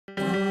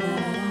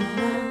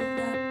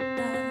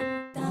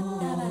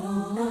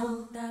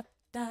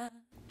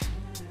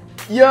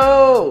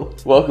Yo!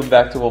 Welcome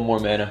back to One More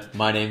Mana.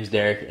 My name's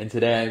Derek, and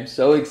today I'm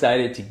so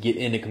excited to get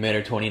into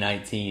Commander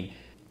 2019.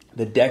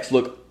 The decks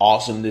look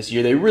awesome this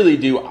year. They really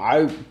do.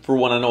 For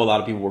one, I know a lot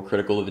of people were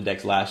critical of the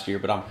decks last year,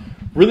 but I'm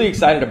really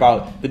excited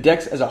about the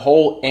decks as a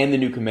whole and the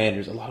new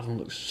commanders. A lot of them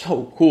look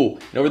so cool.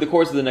 And over the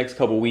course of the next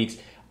couple weeks,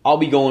 I'll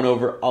be going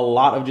over a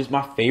lot of just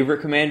my favorite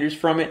commanders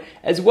from it,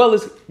 as well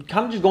as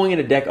kind of just going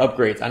into deck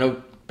upgrades. I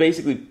know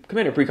basically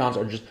Commander Precons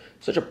are just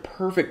such a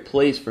perfect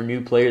place for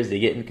new players to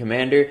get in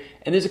Commander.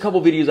 And there's a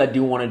couple videos I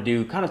do want to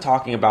do kind of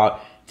talking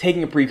about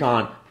taking a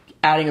Precon,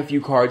 adding a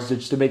few cards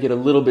just to make it a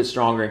little bit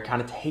stronger and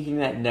kind of taking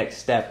that next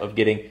step of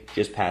getting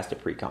just past a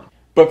Precon.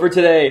 But for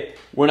today,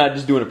 we're not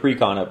just doing a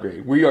Precon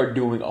upgrade. We are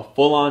doing a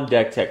full-on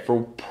deck tech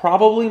for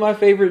probably my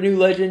favorite new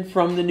legend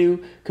from the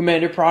new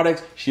Commander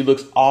products. She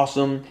looks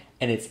awesome,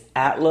 and it's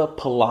Atla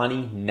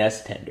Palanı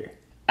Nest Tender.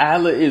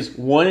 Atla is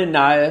 1 in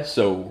Naya,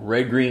 so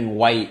red, green,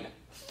 white,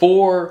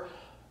 4.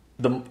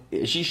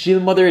 She's the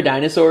mother of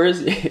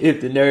dinosaurs. If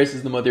Daenerys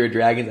is the mother of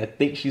dragons, I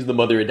think she's the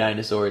mother of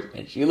dinosaurs,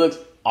 and she looks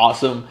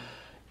awesome.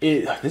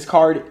 This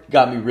card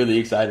got me really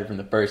excited from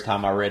the first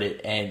time I read it,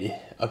 and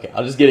okay,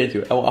 I'll just get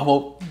into it. I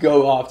won't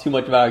go off too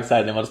much about how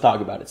excited I am. I'll just talk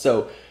about it.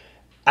 So,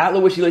 Atla,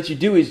 what she lets you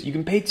do is you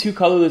can pay 2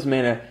 colorless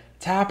mana,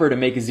 tap her to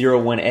make a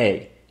 0/1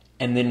 egg,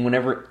 and then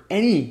whenever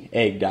any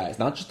egg dies,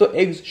 not just the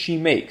eggs she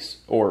makes,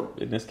 or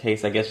in this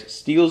case, I guess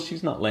steals,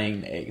 she's not laying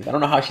the eggs. I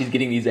don't know how she's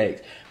getting these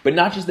eggs, but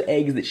not just the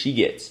eggs that she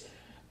gets,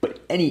 but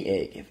any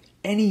egg. If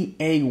any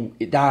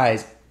egg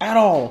dies at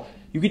all,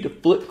 you get to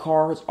flip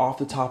cards off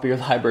the top of your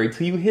library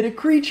till you hit a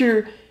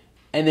creature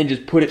and then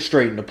just put it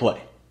straight into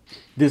play.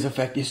 This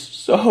effect is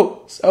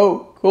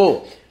so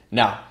cool.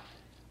 Now,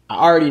 I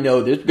already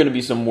know there's going to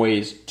be some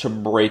ways to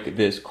break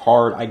this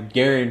card. I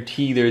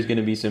guarantee there's going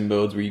to be some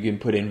builds where you can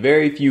put in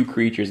very few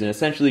creatures and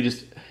essentially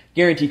just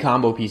guarantee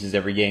combo pieces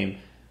every game.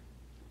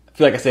 I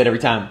feel like I say it every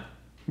time.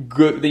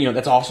 Good,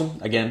 that's awesome.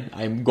 Again,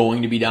 I'm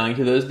going to be dying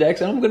to those decks,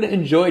 and I'm going to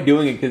enjoy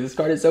doing it because this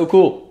card is so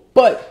cool.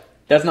 But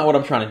that's not what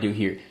I'm trying to do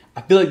here.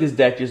 I feel like this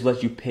deck just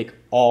lets you pick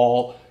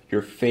all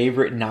your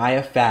favorite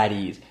Naya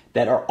fatties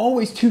that are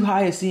always too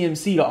high a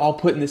CMC to all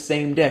put in the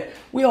same deck.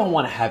 We all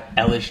want to have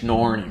Elish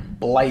Norn and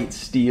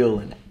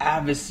Blightsteel and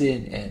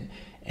Avacyn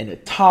and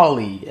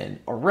Atali and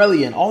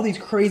Aurelian, all these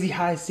crazy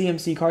high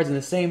CMC cards in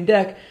the same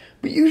deck,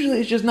 but usually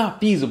it's just not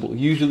feasible.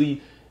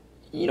 Usually,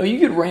 you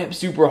could ramp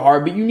super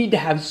hard, but you need to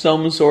have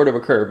some sort of a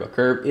curve. A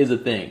curve is a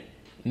thing.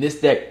 In this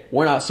deck,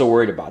 we're not so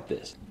worried about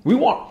this. We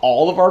want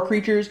all of our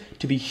creatures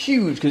to be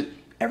huge, because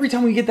every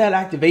time we get that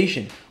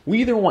activation,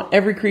 we either want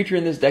every creature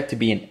in this deck to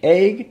be an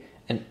egg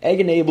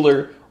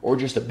enabler, or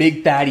just a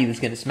big fatty that's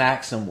going to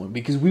smack someone,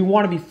 because we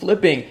want to be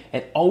flipping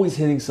and always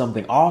hitting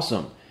something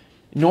awesome.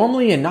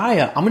 Normally in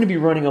Naya, I'm going to be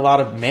running a lot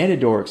of mana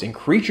dorks and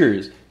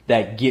creatures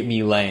that get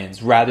me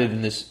lands rather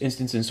than this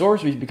instants and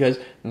sorceries, because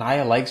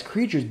Naya likes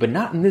creatures, but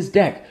not in this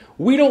deck.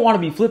 We don't want to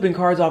be flipping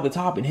cards off the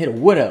top and hit a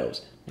Wood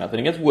Elves.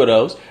 Nothing against Wood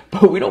Elves,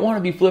 but we don't want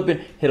to be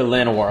flipping, hit a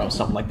Llanowar or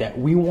something like that.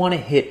 We want to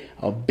hit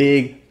a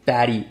big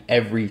fatty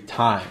every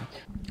time.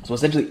 So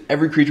essentially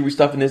every creature we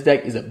stuff in this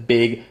deck is a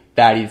big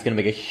fatty that's going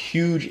to make a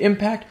huge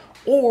impact,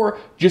 or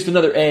just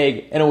another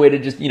egg and a way to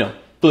just,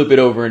 flip it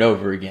over and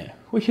over again,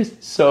 which is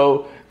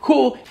so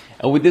cool.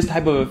 And with this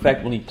type of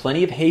effect, we'll need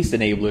plenty of haste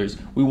enablers.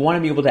 We want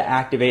to be able to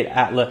activate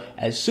Atla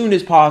as soon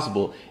as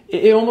possible.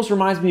 It almost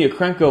reminds me of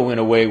Krenko in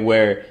a way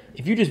where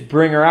if you just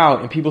bring her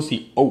out and people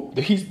see, oh,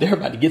 they're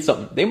about to get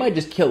something, they might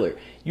just kill her.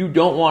 You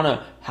don't want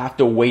to have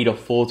to wait a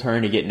full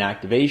turn to get an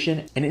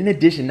activation. And in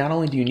addition, not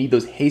only do you need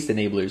those haste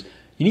enablers,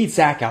 you need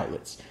sack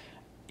outlets.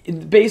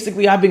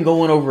 Basically, I've been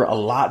going over a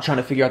lot trying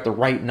to figure out the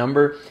right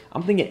number.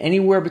 I'm thinking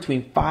anywhere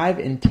between 5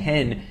 and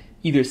 10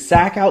 either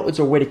sack outlets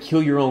or way to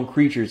kill your own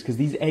creatures, because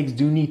these eggs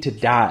do need to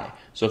die.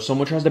 So if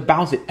someone tries to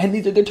bounce it, and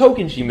these are the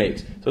tokens she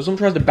makes, so if someone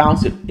tries to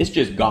bounce it, it's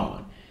just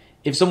gone.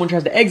 If someone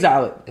tries to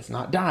exile it, it's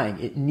not dying.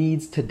 It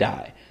needs to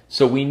die.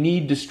 So we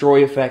need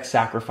destroy effects,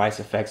 sacrifice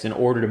effects in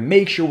order to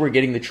make sure we're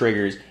getting the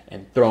triggers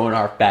and throwing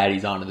our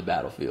fatties onto the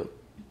battlefield.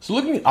 So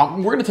we're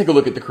going to take a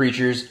look at the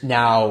creatures.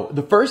 Now,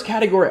 the first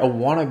category I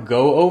want to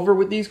go over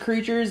with these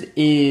creatures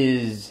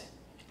is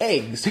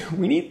eggs.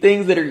 We need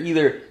things that are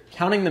either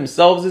counting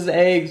themselves as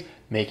eggs,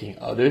 making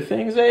other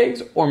things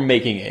eggs, or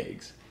making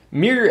eggs.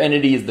 Mirror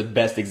Entity is the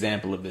best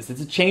example of this. It's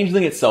a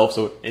changeling itself,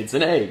 so it's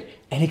an egg.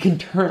 And it can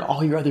turn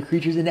all your other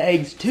creatures into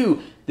eggs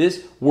too.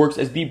 This works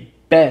as the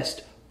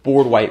best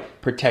board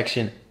wipe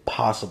protection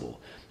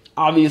possible.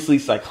 Obviously,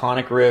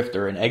 Cyclonic Rift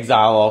or an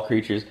Exile All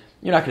Creatures,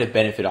 you're not going to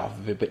benefit off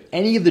of it, but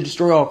any of the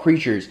Destroy All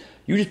Creatures,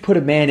 you just put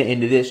a mana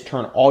into this,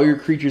 turn all your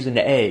creatures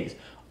into eggs.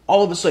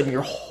 All of a sudden,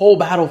 your whole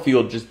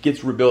battlefield just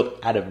gets rebuilt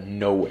out of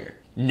nowhere.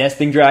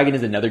 Nesting Dragon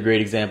is another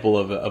great example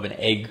of an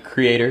egg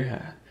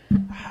creator.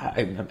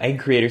 Egg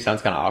creator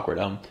sounds kind of awkward.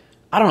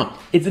 I don't know.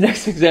 It's the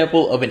next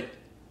example of an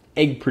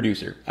egg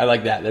producer. I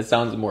like that. That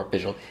sounds more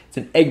official. It's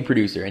an egg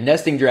producer. A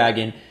Nesting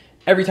Dragon,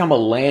 every time a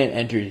land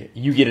enters,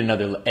 you get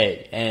another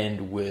egg.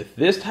 And with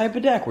this type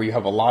of deck, where you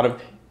have a lot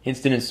of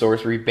instant and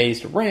sorcery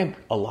based ramp,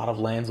 a lot of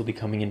lands will be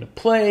coming into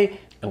play.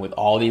 And with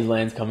all these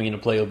lands coming into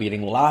play, you'll be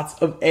getting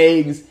lots of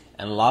eggs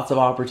and lots of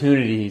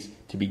opportunities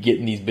to be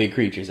getting these big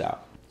creatures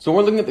out. So when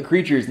we're looking at the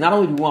creatures, not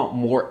only do we want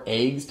more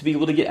eggs to be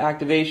able to get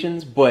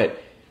activations,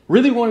 but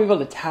really we want to be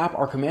able to tap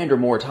our commander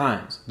more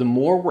times. The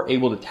more we're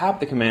able to tap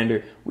the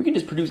commander, we can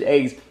just produce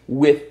eggs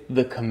with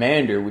the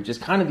commander, which is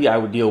kind of the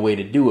ideal way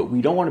to do it.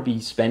 We don't want to be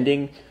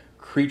spending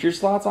creature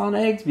slots on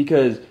eggs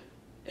because,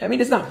 I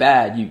mean, it's not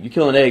bad. You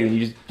kill an egg and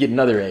you just get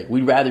another egg.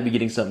 We'd rather be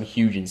getting something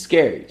huge and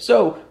scary.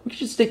 So we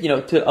should stick,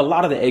 to a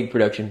lot of the egg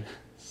production.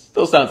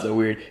 Still sounds so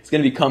weird. It's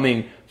going to be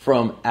coming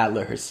from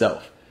Atla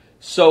herself.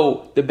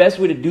 So the best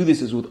way to do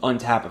this is with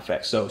untap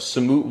effects. So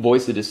Samut,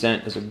 Voice of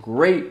Dissent, does a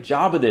great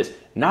job of this.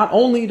 Not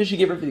only does she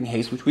give everything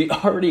haste, which we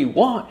already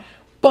want,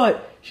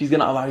 but she's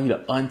going to allow you to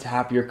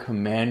untap your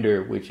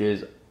commander, which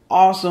is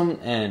awesome.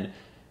 And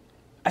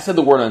I said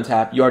the word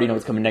untap. You already know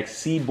what's coming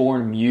next.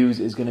 Seedborn Muse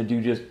is going to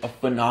do just a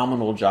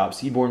phenomenal job.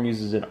 Seedborn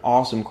Muse is an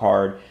awesome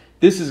card.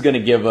 This is going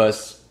to give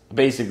us,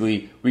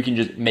 basically, we can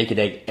just make a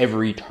deck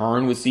every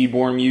turn with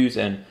Seedborn Muse,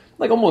 and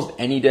like almost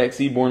any deck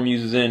Seedborn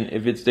Muse is in,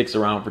 if it sticks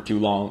around for too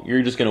long,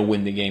 you're just going to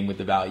win the game with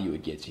the value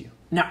it gets you.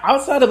 Now,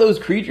 outside of those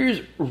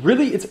creatures,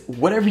 really it's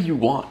whatever you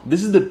want.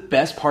 This is the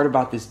best part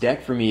about this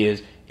deck for me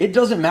is it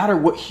doesn't matter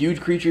what huge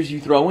creatures you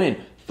throw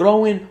in.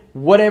 Throw in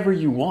whatever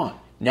you want.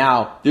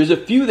 Now, there's a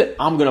few that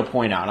I'm going to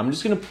point out. I'm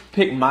just going to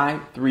pick my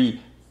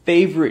 3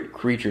 favorite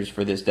creatures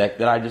for this deck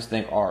that I just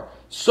think are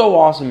so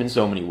awesome in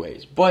so many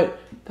ways. But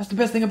that's the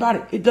best thing about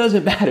it. It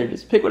doesn't matter.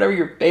 Just pick whatever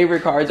your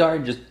favorite cards are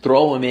and just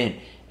throw them in.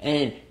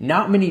 And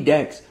not many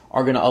decks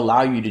are going to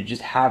allow you to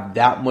just have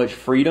that much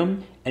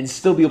freedom and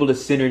still be able to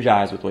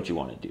synergize with what you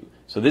want to do.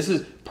 So this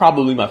is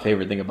probably my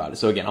favorite thing about it.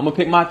 So again, I'm going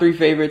to pick my 3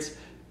 favorites,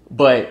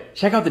 but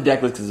check out the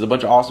deck list because there's a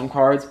bunch of awesome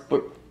cards.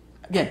 But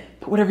again,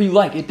 put whatever you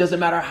like. It doesn't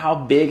matter how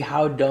big,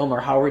 how dumb,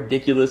 or how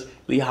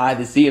ridiculously high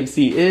the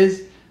CMC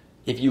is.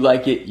 If you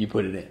like it, you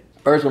put it in.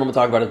 First one I'm going to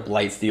talk about is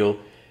Blightsteel.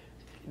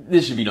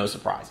 This should be no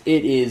surprise.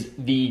 It is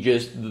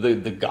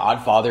the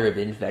godfather of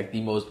Infect,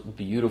 the most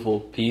beautiful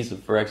piece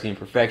of Phyrexian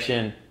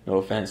perfection. No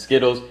offense,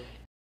 Skittles.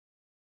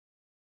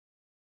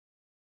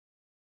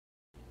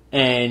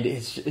 And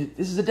this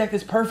is a deck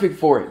that's perfect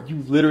for it.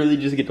 You literally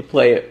just get to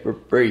play it for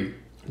free.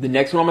 The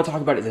next one I'm going to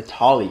talk about is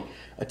Atali.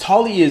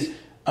 Atali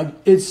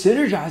it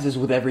synergizes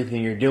with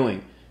everything you're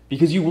doing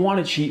because you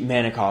want to cheat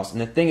mana cost. And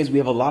the thing is, we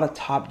have a lot of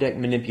top deck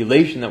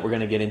manipulation that we're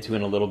going to get into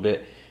in a little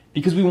bit,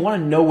 because we want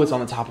to know what's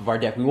on the top of our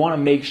deck. We want to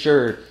make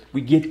sure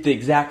we get the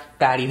exact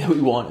fatty that we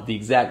want at the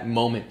exact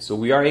moment. So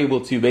we are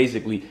able to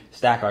basically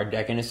stack our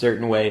deck in a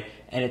certain way.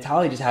 And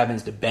Atali just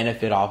happens to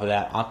benefit off of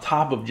that on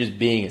top of just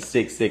being a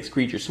 6/6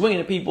 creature, swinging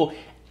at people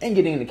and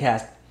getting to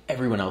cast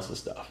everyone else's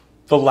stuff.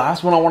 The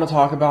last one I want to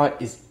talk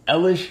about is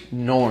Elesh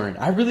Norn.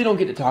 I really don't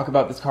get to talk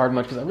about this card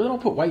much because I really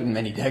don't put white in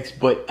many decks,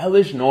 but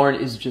Elesh Norn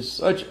is just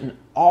such an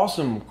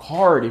awesome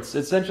card. It's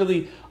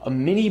essentially a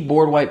mini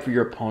board wipe for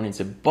your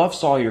opponents. It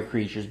buffs all your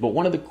creatures, but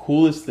one of the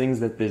coolest things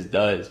that this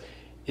does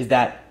is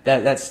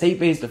that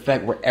state-based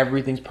effect where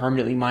everything's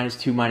permanently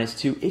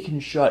 -2/-2. It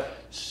can shut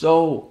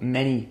so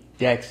many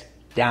decks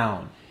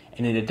down.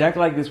 And in a deck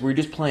like this where you're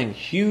just playing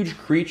huge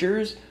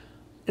creatures,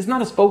 it's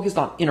not as focused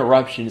on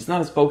interruption. It's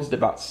not as focused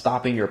about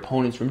stopping your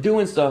opponents from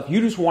doing stuff.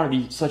 You just want to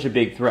be such a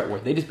big threat where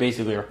they just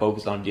basically are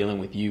focused on dealing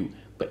with you.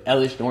 But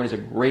Elesh Norn is a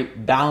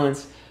great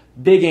balance,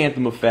 big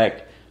anthem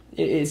effect.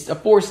 It's a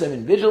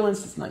 4/7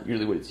 vigilance. It's not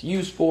usually what it's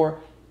used for.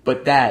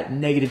 But that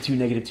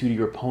 -2/-2 to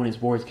your opponent's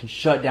boards can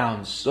shut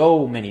down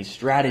so many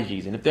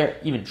strategies. And if they're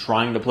even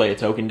trying to play a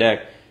token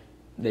deck,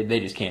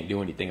 they just can't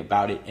do anything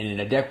about it. And in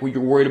a deck where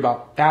you're worried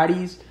about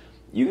fatties,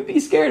 you could be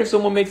scared if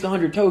someone makes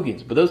 100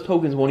 tokens, but those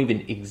tokens won't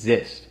even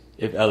exist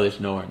if Elesh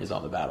Norn is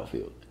on the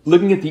battlefield.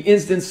 Looking at the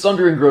instance,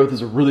 Sundering Growth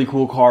is a really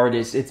cool card.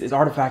 It's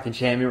artifact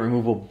enchantment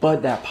removal,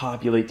 but that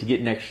populate to get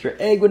an extra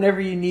egg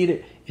whenever you need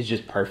it is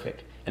just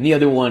perfect. And the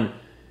other one,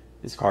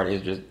 this card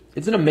is just,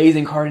 it's an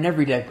amazing card in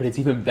every deck, but it's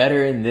even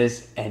better in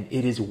this, and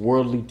it is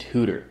Worldly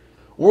Tutor.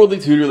 Worldly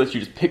Tutor lets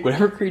you just pick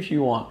whatever creature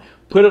you want,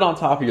 put it on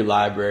top of your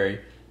library,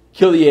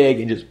 kill the egg,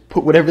 and just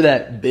put whatever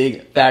that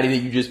big fatty that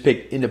you just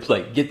picked into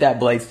play. Get that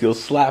Blightsteel,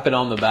 slap it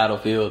on the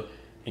battlefield,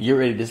 and you're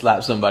ready to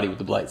slap somebody with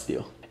the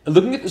Blightsteel. And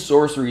looking at the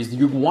sorceries,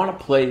 you want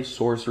to play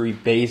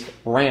sorcery-based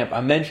ramp. I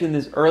mentioned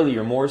this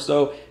earlier, more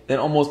so than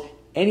almost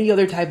any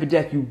other type of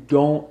deck. You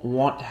don't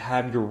want to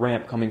have your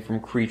ramp coming from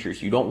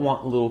creatures. You don't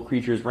want little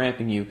creatures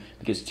ramping you,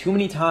 because too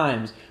many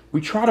times we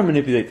try to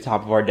manipulate the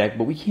top of our deck,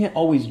 but we can't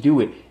always do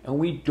it. And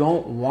we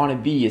don't want to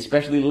be,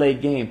 especially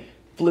late game,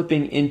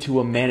 flipping into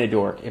a mana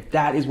dork. If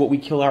that is what we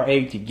kill our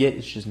egg to get,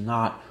 it's just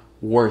not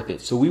worth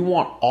it. So we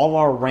want all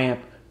our ramp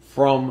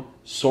from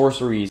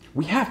sorceries.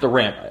 We have to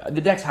ramp.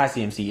 The deck's high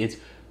CMC. It's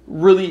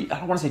really, I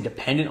don't want to say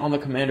dependent on the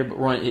commander,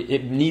 but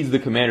it needs the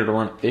commander to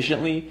run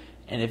efficiently.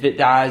 And if it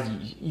dies,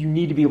 you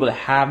need to be able to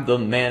have the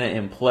mana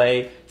in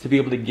play to be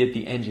able to get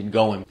the engine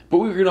going. But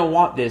we're going to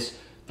want this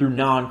through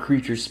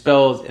non-creature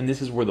spells, and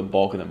this is where the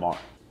bulk of them are.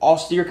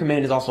 Austere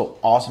Command is also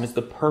awesome. It's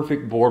the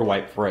perfect board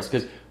wipe for us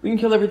because we can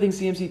kill everything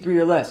CMC 3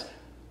 or less.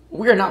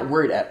 We are not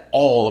worried at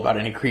all about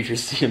any creature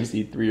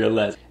CMC 3 or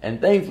less.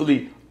 And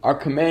thankfully, our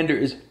commander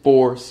is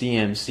 4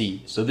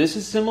 CMC. So this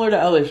is similar to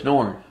Elish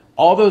Norn.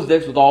 All those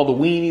decks with all the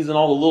weenies and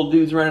all the little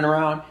dudes running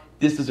around,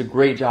 this does a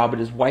great job of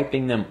just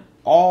wiping them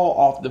all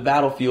off the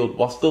battlefield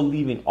while still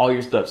leaving all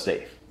your stuff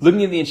safe.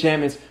 Looking at the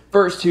enchantments,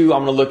 first two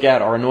I'm going to look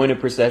at are Anointed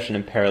Procession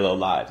and Parallel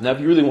Lives. Now, if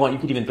you really want, you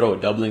could even throw a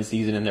doubling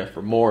season in there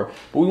for more,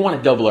 but we want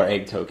to double our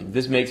egg tokens.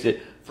 This makes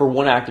it, for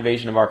one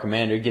activation of our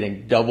commander,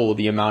 getting double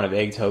the amount of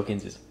egg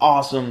tokens is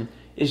awesome.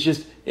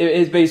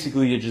 It's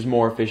basically just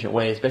more efficient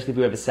way, especially if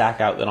we have a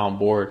sack outlet on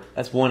board.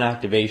 That's one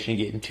activation,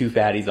 getting 2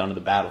 fatties onto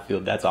the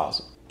battlefield. That's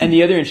awesome. And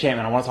the other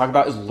enchantment I want to talk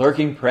about is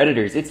Lurking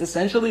Predators. It's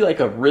essentially like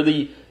a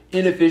really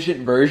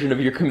inefficient version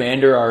of your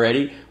commander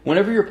already.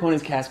 Whenever your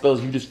opponents cast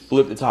spells, you just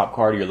flip the top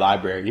card of your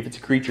library. If it's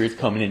a creature, it's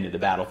coming into the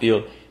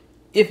battlefield.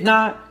 If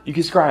not, you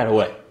can scry it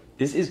away.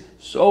 This is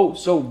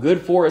so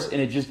good for us,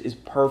 and it just is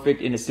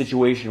perfect in a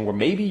situation where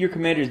maybe your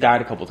commander's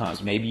died a couple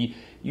times. Maybe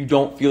you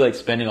don't feel like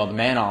spending all the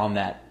mana on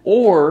that,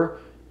 or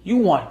you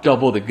want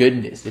double the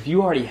goodness. If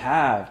you already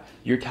have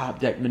your top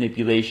deck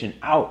manipulation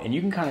out, and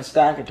you can kind of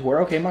stack it to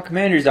where, okay, my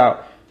commander's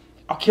out,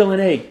 I'll kill an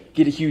egg,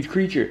 get a huge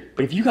creature.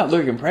 But if you got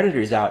Lurking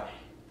Predators out,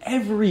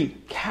 every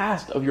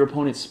cast of your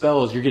opponent's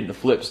spells, you're getting to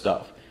flip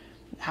stuff.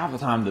 Half the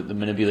time, the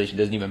manipulation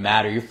doesn't even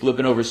matter. You're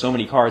flipping over so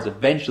many cards,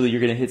 eventually you're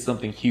going to hit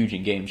something huge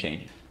and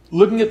game-changing.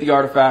 Looking at the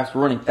artifacts,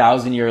 we're running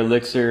 1,000-Year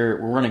Elixir,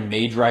 we're running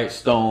Mage-Right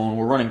Stone,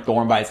 we're running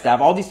Thornbite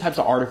Staff, all these types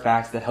of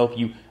artifacts that help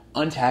you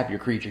untap your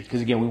creatures. Because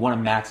again, we want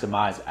to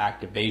maximize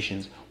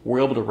activations.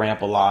 We're able to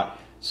ramp a lot.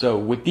 So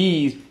with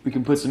these, we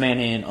can put some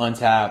mana in,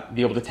 untap,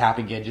 be able to tap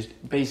again, just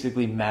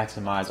basically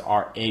maximize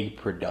our egg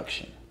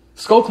production.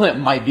 Skull Clamp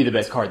might be the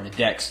best card in the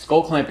deck.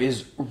 Skull Clamp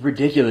is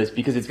ridiculous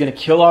because it's going to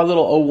kill our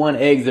little 0-1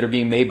 eggs that are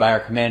being made by our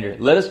commander.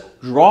 Let us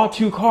draw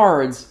 2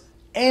 cards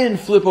and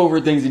flip over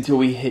things until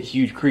we hit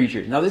huge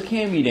creatures. Now this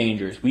can be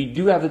dangerous. We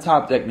do have the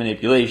top deck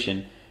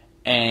manipulation,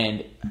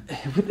 and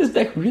with this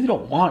deck we really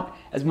don't want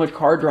as much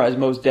card draw as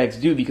most decks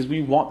do because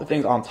we want the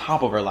things on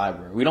top of our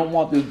library. We don't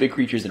want those big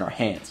creatures in our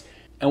hands.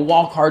 And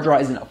while card draw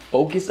isn't a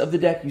focus of the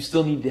deck, you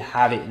still need to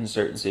have it in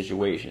certain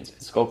situations.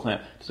 And Skull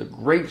Clamp does a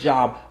great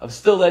job of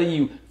still letting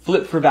you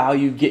flip for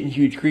value, getting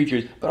huge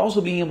creatures, but also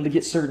being able to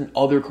get certain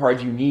other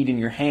cards you need in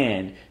your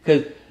hand.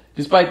 Because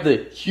despite the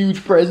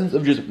huge presence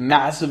of just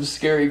massive,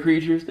 scary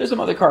creatures, there's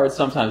some other cards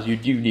sometimes you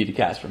do need to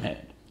cast from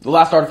hand. The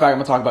last artifact I'm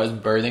going to talk about is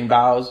Birthing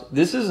Vows.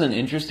 This is an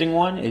interesting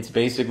one. It's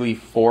basically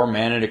 4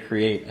 mana to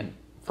create, and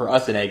for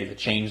us an egg is a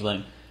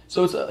changeling.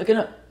 So it's like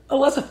a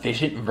less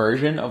efficient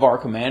version of our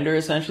commander,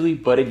 essentially,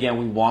 but again,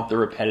 we want the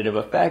repetitive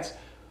effects.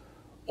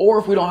 Or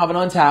if we don't have an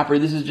untapper,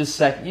 this is just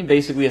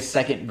basically a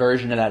second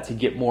version of that to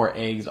get more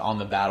eggs on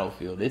the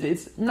battlefield.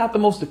 It's not the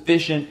most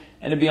efficient,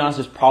 and to be honest,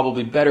 there's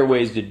probably better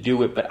ways to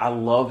do it, but I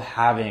love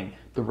having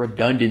the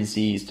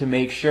redundancies to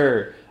make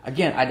sure,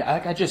 again,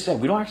 like I just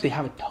said, we don't actually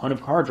have a ton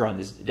of card draw in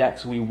this deck,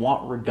 so we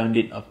want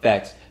redundant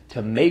effects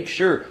to make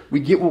sure we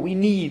get what we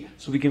need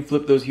so we can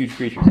flip those huge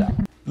creatures out.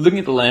 Looking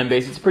at the land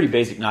base, it's pretty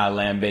basic, not a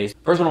land base.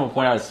 First one I'm going to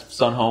point out is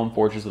Sunhome,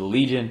 Fortress of the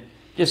Legion.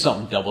 Just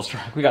something double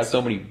strike. We got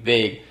so many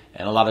big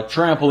and a lot of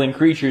trampling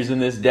creatures in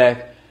this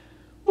deck.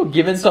 Well,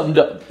 given something,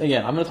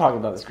 again, I'm going to talk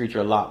about this creature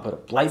a lot, but a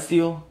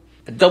Blightsteel,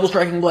 a double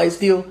striking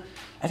Blightsteel,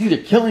 that's either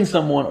killing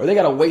someone or they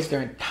got to waste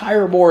their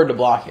entire board to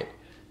block it.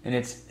 And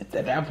it's at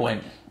that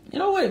point, you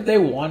know what, if they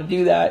want to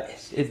do that,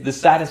 it's the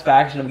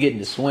satisfaction of getting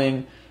to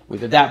swing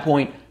with, at that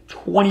point,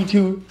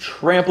 22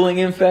 trampling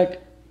infect.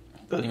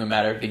 Doesn't even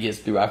matter if it gets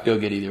through. I feel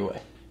good either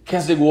way.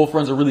 Kestig Wolf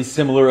runs a really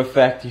similar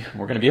effect.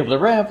 We're going to be able to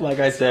ramp, like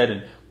I said,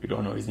 and we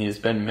don't always need to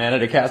spend mana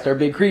to cast our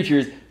big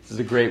creatures. This is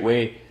a great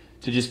way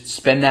to just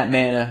spend that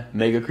mana,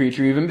 make a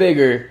creature even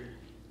bigger,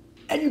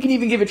 and you can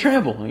even give it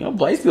trample. You know,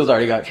 Blightsteel's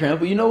already got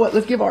trample. You know what?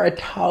 Let's give our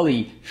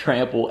Atali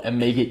trample and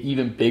make it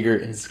even bigger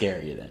and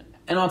scarier then.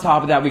 And on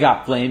top of that, we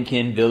got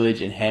Flamekin,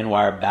 Village, and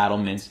Handwire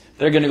Battlements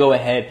that are going to go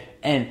ahead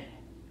and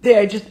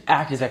they just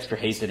act as extra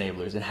haste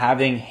enablers, and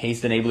having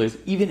haste enablers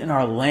even in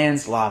our land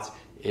slots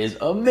is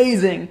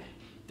amazing.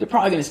 They're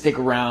probably going to stick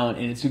around,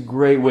 and it's a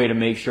great way to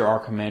make sure our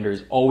commander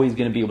is always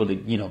going to be able to,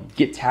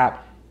 get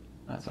tapped.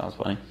 That sounds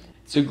funny.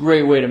 It's a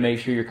great way to make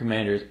sure your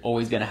commander is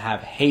always going to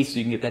have haste so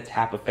you can get that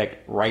tap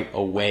effect right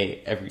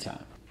away every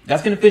time.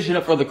 That's going to fish it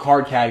up for the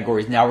card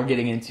categories. Now we're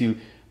getting into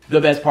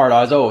the best part,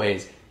 as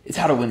always. It's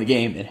how to win the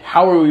game, and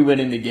how are we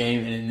winning the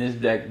game, and in this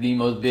deck, the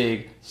most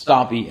big,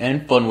 stompy,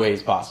 and fun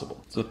ways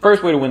possible. So the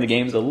first way to win the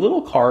game is a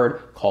little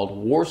card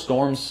called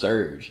Warstorm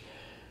Surge.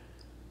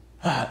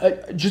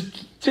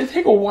 Just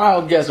take a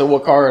wild guess at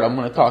what card I'm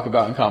going to talk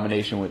about in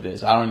combination with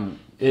this.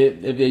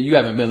 If you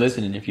haven't been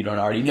listening, if you don't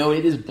already know,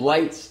 it is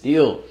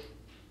Blightsteel.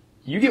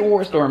 You get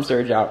Warstorm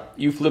Surge out,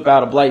 you flip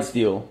out a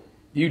Blightsteel,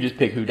 you just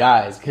pick who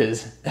dies,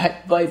 because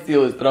that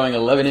Blightsteel is throwing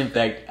 11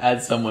 infect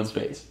at someone's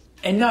face.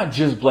 And not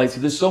just Blightsteel,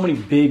 there's so many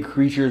big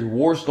creatures.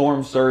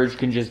 Warstorm Surge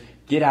can just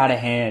get out of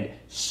hand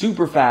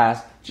super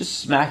fast, just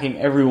smacking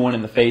everyone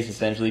in the face,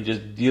 essentially,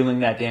 just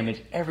dealing that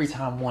damage every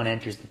time one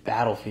enters the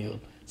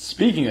battlefield.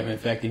 Speaking of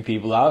infecting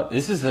people out,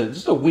 this is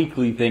just a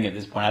weekly thing at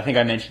this point. I think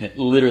I mention it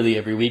literally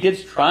every week.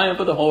 It's Triumph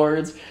of the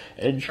Hordes,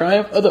 and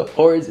Triumph of the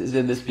Hordes is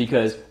in this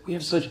because we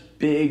have such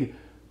big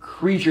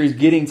creatures.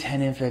 Getting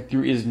 10 infect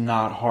through is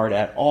not hard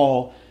at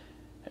all.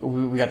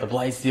 We got the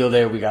Blightsteel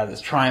there. We got this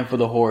Triumph of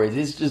the Hordes.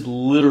 It's just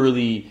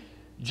literally,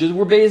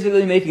 we're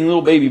basically making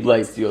little baby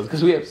Blightsteels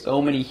because we have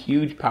so many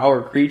huge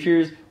power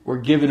creatures. We're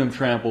giving them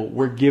Trample.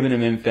 We're giving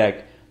them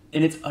Infect.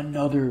 And it's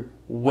another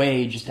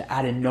way just to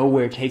out of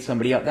nowhere take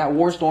somebody out. That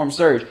Warstorm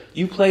Surge,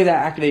 you play that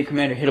activated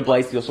commander, hit a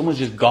Blightsteel, someone's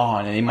just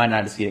gone and they might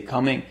not have seen it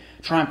coming.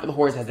 Triumph of the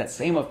Hordes has that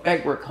same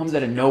effect where it comes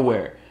out of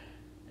nowhere.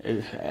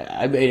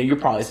 You're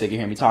probably sick of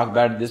hearing me talk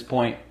about it at this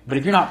point, but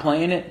if you're not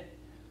playing it,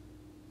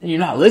 then you're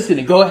not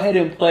listening. Go ahead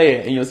and play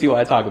it and you'll see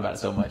why I talk about it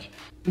so much.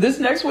 This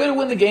next way to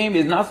win the game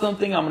is not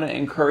something I'm going to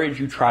encourage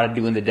you try to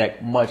do in the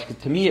deck much,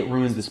 because to me it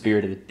ruins the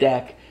spirit of the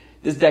deck.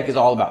 This deck is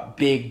all about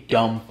big,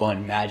 dumb,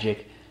 fun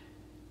magic.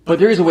 But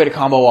there is a way to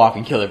combo off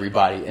and kill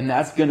everybody, and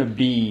that's going to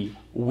be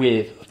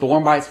with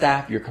Thornbite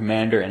Staff, your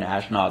commander, and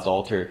Ashnod's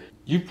Altar.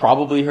 You've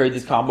probably heard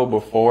this combo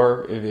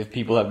before if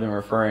people have been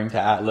referring to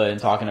Atla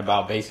and talking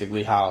about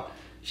basically how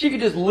she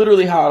could just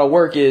literally, how it'll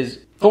work is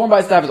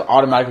Thornbite Staff is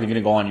automatically going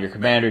to go on your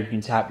commander. You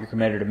can tap your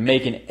commander to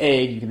make an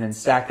egg. You can then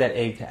stack that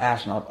egg to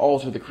Ashnod's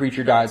Altar. The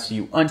creature dies, so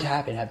you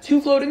untap and have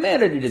 2 floating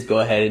mana to just go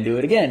ahead and do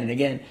it again and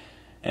again.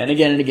 And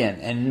again and again.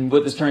 And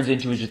what this turns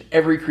into is just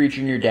every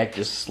creature in your deck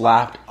just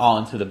slapped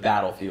onto the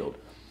battlefield.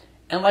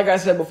 And like I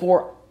said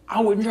before, I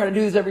wouldn't try to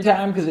do this every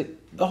time because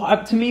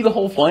to me the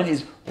whole fun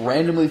is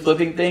randomly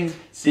flipping things,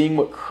 seeing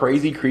what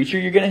crazy creature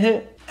you're going to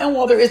hit. And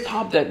while there is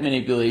top deck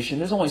manipulation,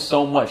 there's only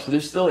so much. So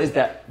there still is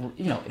that,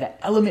 that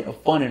element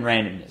of fun and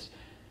randomness.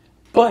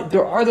 But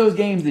there are those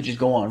games that just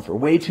go on for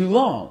way too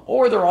long.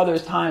 Or there are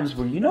those times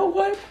where, you know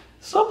what?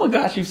 Someone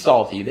got you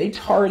salty. They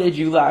targeted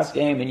you last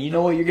game and you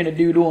know what you're going to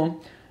do to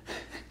them?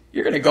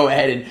 You're going to go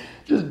ahead and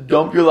just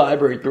dump your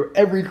library through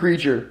every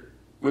creature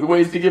with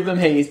ways to give them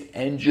haste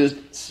and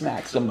just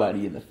smack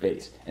somebody in the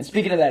face. And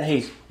speaking of that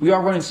haste, we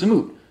are running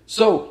Samut.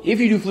 So if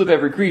you do flip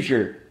every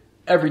creature,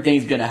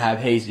 everything's going to have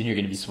haste and you're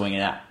going to be swinging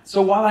out.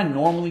 So while I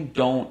normally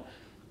don't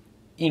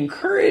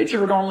encourage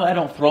or normally I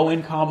don't throw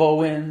in combo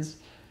wins,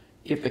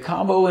 if the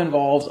combo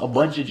involves a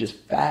bunch of just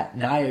fat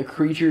Naya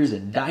creatures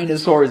and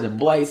dinosaurs and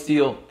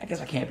Blightsteel, I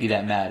guess I can't be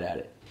that mad at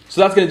it. So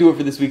that's going to do it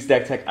for this week's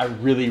deck tech. I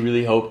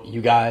really hope you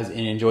guys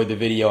enjoyed the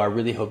video. I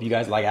really hope you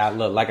guys like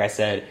Atla. Like I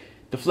said,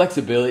 the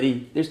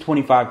flexibility, there's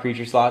 25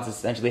 creature slots,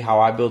 essentially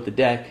how I built the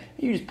deck.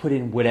 You just put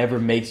in whatever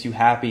makes you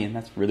happy, and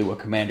that's really what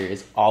Commander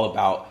is all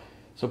about.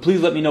 So please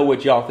let me know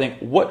what y'all think.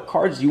 What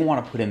cards do you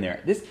want to put in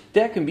there? This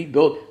deck can be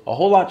built a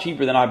whole lot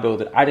cheaper than I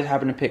built it. I just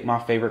happen to pick my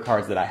favorite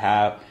cards that I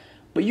have.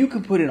 But you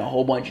can put in a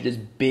whole bunch of just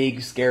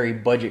big, scary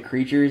budget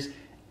creatures,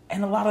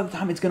 and a lot of the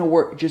time it's going to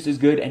work just as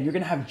good and you're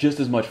going to have just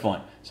as much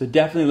fun. So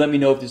definitely let me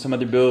know if there's some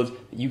other builds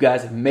that you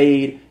guys have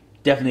made.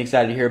 Definitely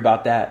excited to hear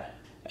about that.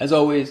 As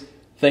always,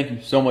 thank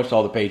you so much to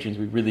all the patrons.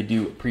 We really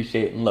do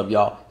appreciate it and love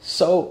y'all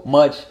so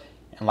much.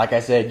 And like I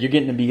said, you're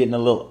going to be getting a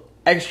little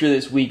extra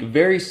this week.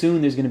 Very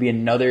soon there's going to be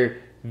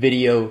another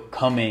video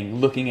coming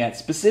looking at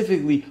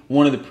specifically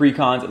one of the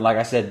precons and like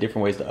I said,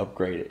 different ways to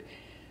upgrade it.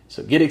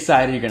 So get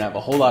excited. You're going to have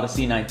a whole lot of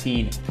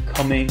C19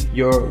 coming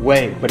your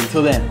way. But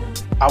until then,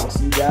 I will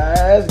see you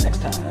guys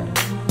next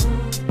time.